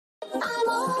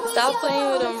Stop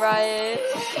playing with them, Riot.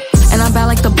 And I'm bad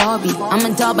like the Barbie. I'm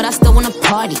a doll, but I still wanna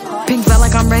party. Pink felt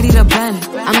like I'm ready to bend.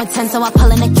 I'm a 10, so I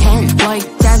pull in a Ken. Like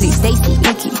Jazzie, Stacie,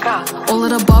 Nicki. All of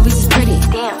the Barbies is pretty.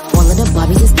 All of the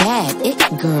Barbies is bad. It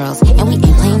girls, and we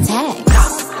ain't playing tag.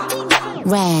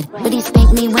 Rad, but he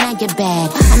spank me when I get bad.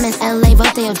 I'm in LA,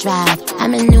 Rodeo Drive.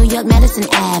 I'm in New York, Madison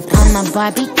Ave. I'm a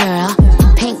Barbie girl.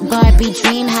 Pink Barbie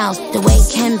Dreamhouse. The way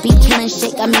Ken be killing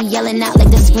shit got me yelling out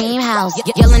like the Scream House.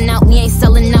 Yelling out, we ain't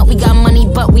selling out. We got money,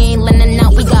 but we ain't lending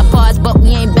out. We got bars, but we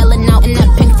ain't bailin out. In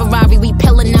that pink Ferrari, we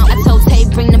peelin out. I told Tay,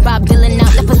 bring the Bob Dylan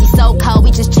out. That pussy so cold,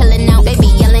 we just chillin' out. Baby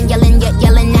yellin', yellin', yet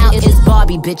yellin' out. It's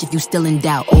Barbie, bitch, if you still in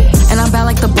doubt. And I'm bad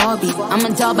like the Barbie. I'm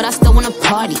a doll, but I still wanna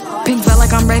party. Pink felt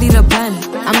like I'm ready to bend.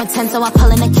 I'm a 10, so I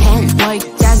pull in a Ken. Like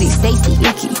Jazzie, Stacie,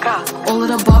 Nicki. All of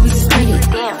the Barbies is pretty.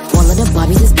 All of the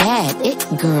Barbies is bad. It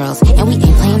girls, and we ain't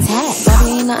playing tag.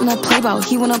 Bobby ain't nothing to play about.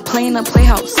 He wanna play in the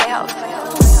playhouse.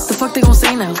 The fuck they gon'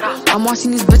 say now? I'm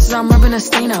watching these bitches, I'm rubbing a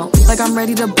stain out. Like I'm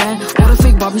ready to bend. All the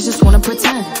fake Barbies just wanna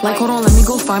pretend. Like hold on, let me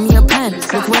go find me a pen.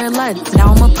 Look where it led.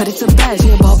 Now I'ma put it to bed. She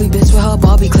a Barbie bitch with her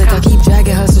Barbie click. I keep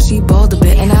dragging her so she bald a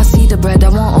bit. And I see the bread, I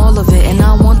want all of it. And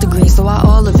I want the green, so I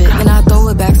all of it. And I throw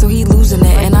it back so he losing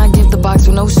it. And I give the box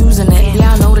with no shoes in it.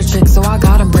 Yeah, I know the trick, so I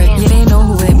got him brick. Yeah, they know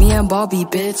who hit me and Barbie,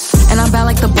 bitch. And I'm bad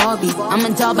like the Barbie. I'm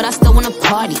a doll, but I still wanna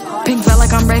party. Pink felt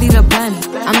like I'm ready to bend.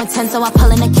 I'm a 10, so I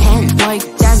pull in a Ken. Like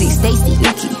Jazzie, Stacie,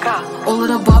 Nicki. All of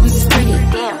the Barbies is pretty.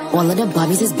 All of the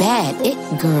Barbies is bad. It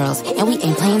girls, and we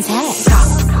ain't playing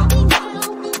tag.